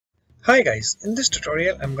Hi guys, in this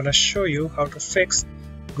tutorial I'm gonna show you how to fix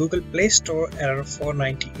Google Play Store error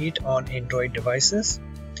 498 on Android devices.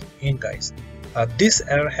 And guys, this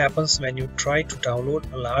error happens when you try to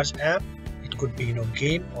download a large app. It could be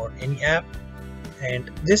game or any app, and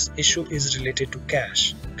this issue is related to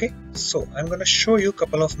cache. Okay, so I'm gonna show you a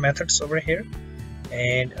couple of methods over here,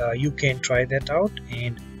 and you can try that out,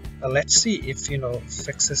 and let's see if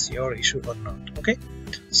fixes your issue or not. Okay,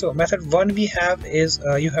 so method 1 we have is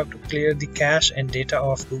you have to clear the cache and data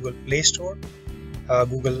of Google Play Store,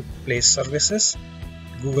 Google Play Services,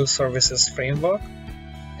 Google Services Framework,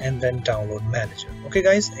 and then Download Manager. Okay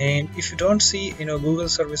guys, and if you don't see Google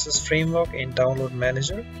Services Framework and Download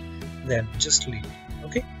Manager, then just leave it.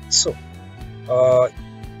 Okay, so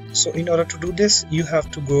in order to do this, you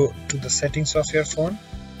have to go to the settings of your phone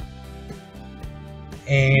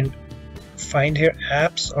and find here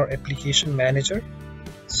apps or application manager.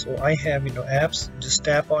 So I have apps, just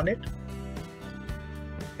tap on it,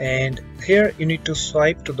 and here you need to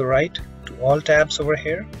swipe to the right to all tabs over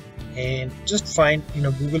here, and just find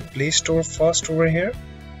Google Play Store first over here.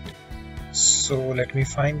 So let me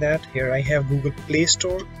find that. Here I have Google Play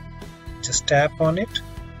Store, just tap on it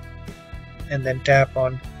and then tap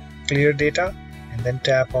on clear data and then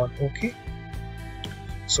tap on OK.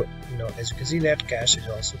 So as you can see, that cache is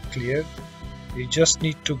also cleared. You just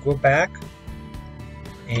need to go back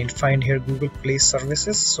and find here Google Play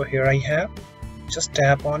Services. So here I have, just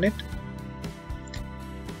tap on it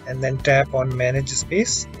and then tap on manage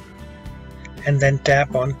space and then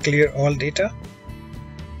tap on clear all data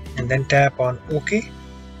and then tap on OK,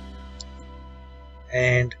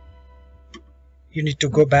 and you need to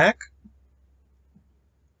go back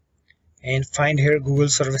and find here Google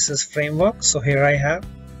Services Framework. So here I have,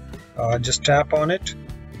 just tap on it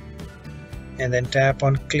and then tap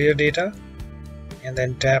on clear data and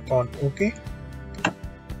then tap on OK,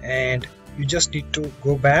 and you just need to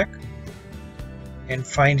go back and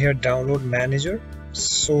find here Download Manager.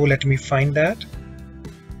 So let me find that.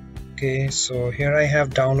 Okay, so here I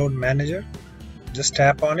have Download Manager, just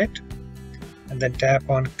tap on it and then tap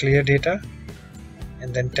on clear data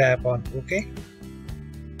and then tap on OK.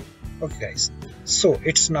 Okay guys, so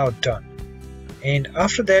it's now done, and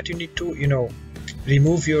after that you need to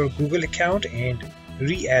remove your Google account and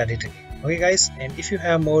re-add it again. Okay guys, and if you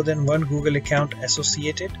have more than one Google account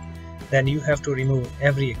associated, then you have to remove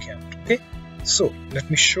every account. Okay, so let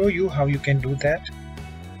me show you how you can do that.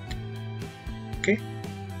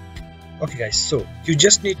 Okay guys, so you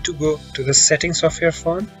just need to go to the settings of your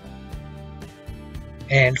phone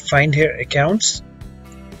and find here accounts.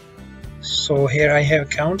 So here I have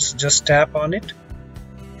accounts, just tap on it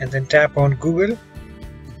and then tap on Google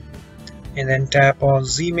and then tap on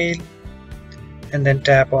Gmail and then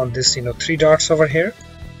tap on this three dots over here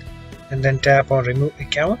and then tap on remove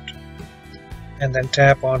account and then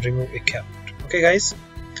tap on remove account. Okay guys,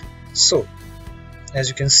 so as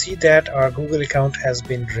you can see that our Google account has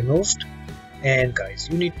been removed, and guys,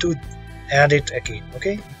 you need to add it again.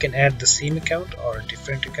 Okay, you can add the same account or a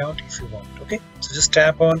different account if you want. Okay, so just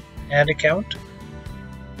tap on add account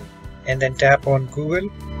and then tap on Google.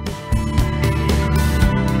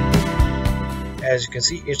 As you can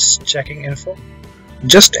see, it's checking info.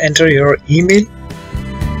 Just enter your email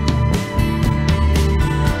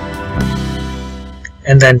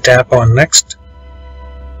and then tap on next.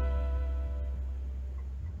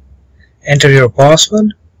 Enter your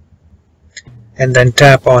password and then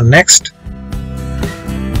tap on next.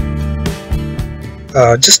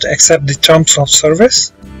 Just accept the terms of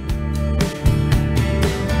service.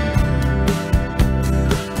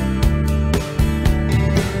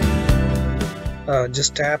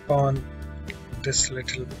 Just tap on this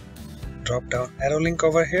little drop down arrow link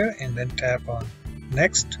over here and then tap on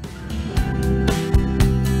next.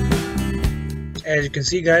 As you can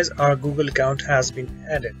see guys, our Google account has been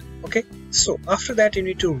added. Okay, so after that you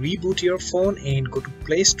need to reboot your phone and go to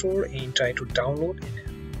Play Store and try to download an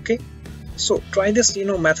app. Okay, so try this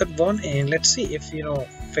method 1 and let's see if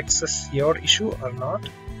fixes your issue or not.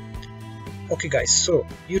 Okay guys, so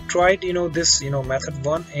you tried this method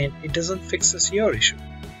 1 and it doesn't fixes your issue,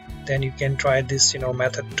 then you can try this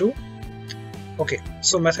method 2. Okay,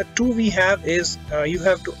 so method 2 we have is you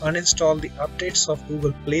have to uninstall the updates of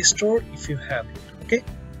Google Play Store if you have it. Okay,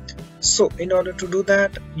 so in order to do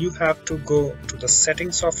that, you have to go to the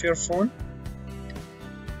settings of your phone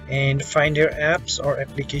and find your apps or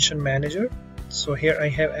application manager. So here I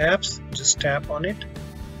have apps, just tap on it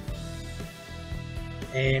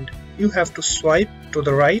and you have to swipe to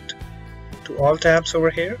the right to all tabs over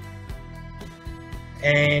here,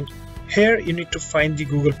 and here you need to find the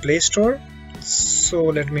Google Play Store. So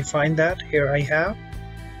let me find that. Here I have,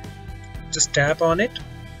 just tap on it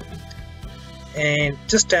and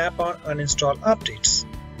just tap on Uninstall Updates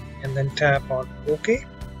and then tap on OK.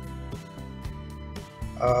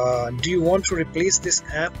 Do you want to replace this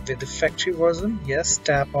app with the factory version? Yes,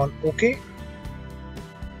 tap on OK.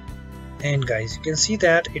 And guys, you can see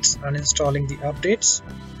that it's uninstalling the updates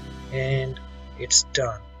and it's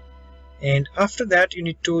done. And after that, you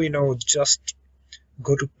need to just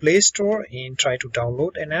go to Play Store and try to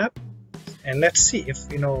download an app, and let's see if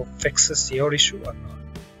fixes your issue or not.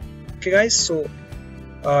 Okay guys, so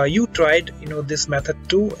you tried this method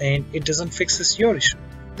 2 and it doesn't fixes your issue.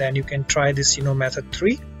 Then you can try this method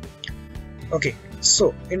 3. Okay,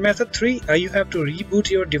 so in method 3 you have to reboot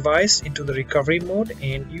your device into the recovery mode,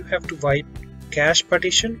 and you have to wipe cache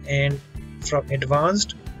partition, and from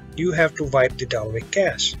advanced you have to wipe the Dalvik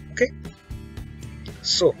cache. Okay,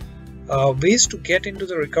 so ways to get into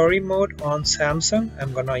the recovery mode on Samsung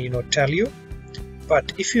I'm gonna tell you,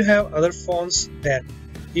 but if you have other phones, then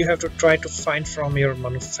you have to try to find from your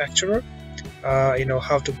manufacturer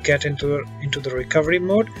how to get into the recovery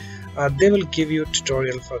mode. They will give you a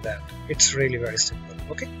tutorial for that. It's really very simple.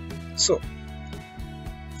 Okay, so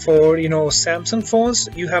for Samsung phones,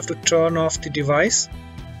 you have to turn off the device,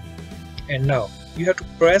 and now you have to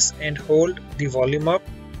press and hold the volume up,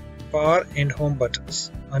 power and home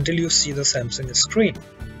buttons until you see the Samsung screen.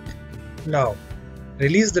 Now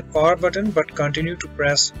release the power button but continue to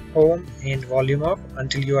press home and volume up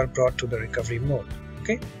until you are brought to the recovery mode.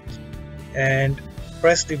 Okay, and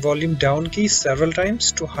press the volume down key several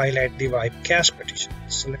times to highlight the wipe cache partition.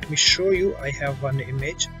 So let me show you. I have one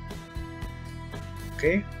image.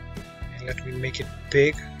 Okay, and let me make it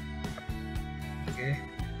big. Okay,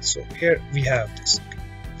 so here we have this.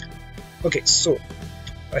 Okay, so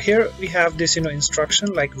here we have this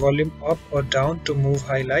instruction like volume up or down to move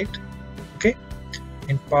highlight. Okay,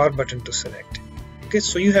 and power button to select. Okay,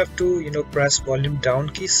 so you have to press volume down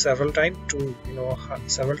key several times to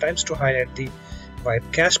highlight the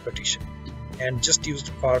wipe cache partition, and just use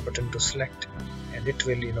the power button to select, and it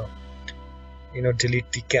will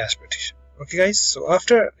delete the cache partition. Okay guys, so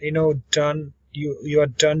after done, you are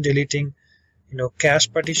done deleting cache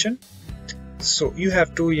partition, so you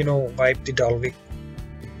have to wipe the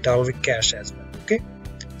Dalvik cache as well. Okay,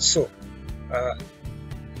 so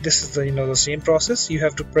this is the same process. You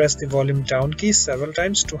have to press the volume down key several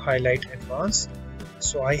times to highlight advanced.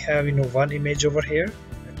 So I have one image over here.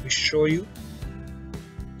 Let me show you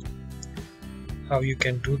how you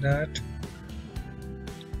can do that.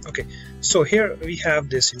 Okay, so here we have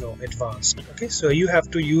this advanced. Okay, so you have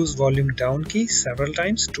to use volume down key several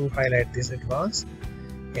times to highlight this advanced,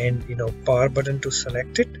 and power button to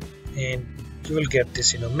select it, and you will get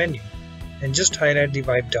this menu, and just highlight the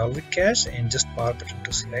wipe Dalvik cache and just power button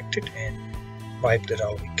to select it and wipe the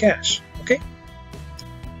Dalvik cache. Okay,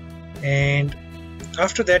 and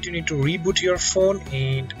after that you need to reboot your phone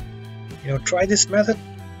and try this method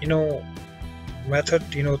method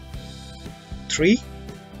 3.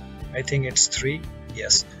 I think it's 3.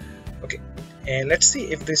 Yes. Okay, and let's see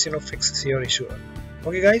if this fixes your issue.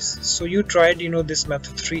 Okay guys, so you tried this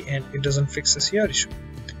method 3 and it doesn't fixes your issue.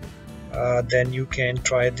 Then you can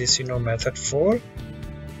try this method 4.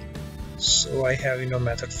 So I have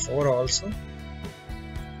method 4 also.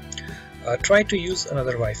 Try to use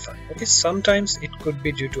another Wi-Fi. Okay, sometimes it could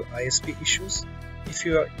be due to ISP issues. If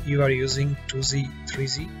you are using 2G,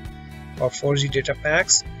 3G or 4G data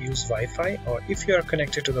packs, use Wi-Fi, or if you are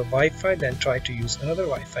connected to the Wi-Fi, then try to use another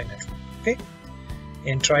Wi-Fi network. Okay,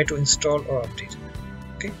 and try to install or update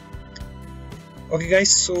it. Okay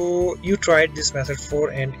guys, so you tried this method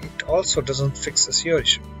 4 and it also doesn't fixes your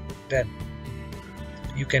issue. Then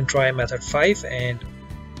you can try method 5, and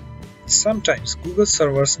sometimes Google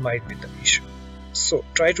servers might be the issue, so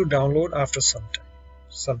try to download after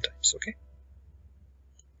sometimes. Okay,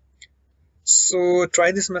 so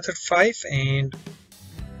try this method 5 and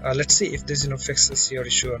let's see if this fixes your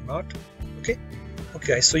issue or not. Okay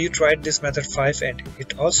guys, so you tried this method 5 and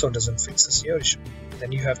it also doesn't fixes your issue.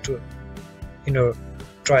 Then you have to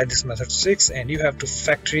try this method 6 and you have to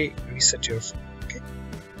factory reset your phone. Okay,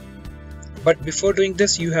 but before doing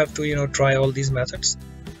this you have to try all these methods.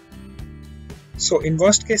 So in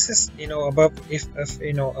worst cases, if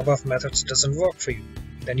above methods doesn't work for you,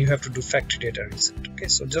 then you have to do factory data reset. Okay,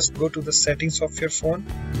 so just go to the settings of your phone,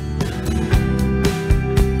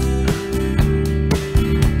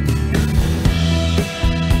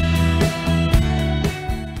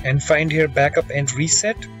 and find here backup and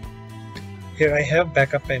reset. Here I have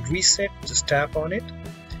backup and reset. Just tap on it.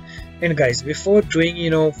 And guys, before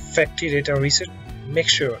doing factory data reset, make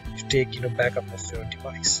sure you take backup of your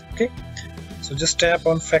device. Okay, so just tap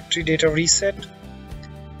on factory data reset,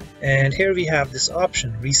 And here we have this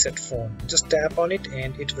option, reset phone. Just tap on it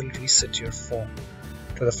and it will reset your phone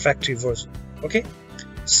to the factory version. Okay,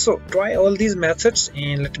 so try all these methods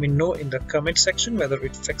and let me know in the comment section whether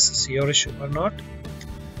it fixes your issue or not.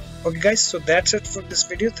 Okay guys, so that's it for this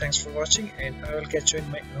video. Thanks for watching, and I will catch you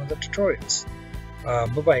in my other tutorials. Bye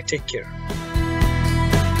bye, take care.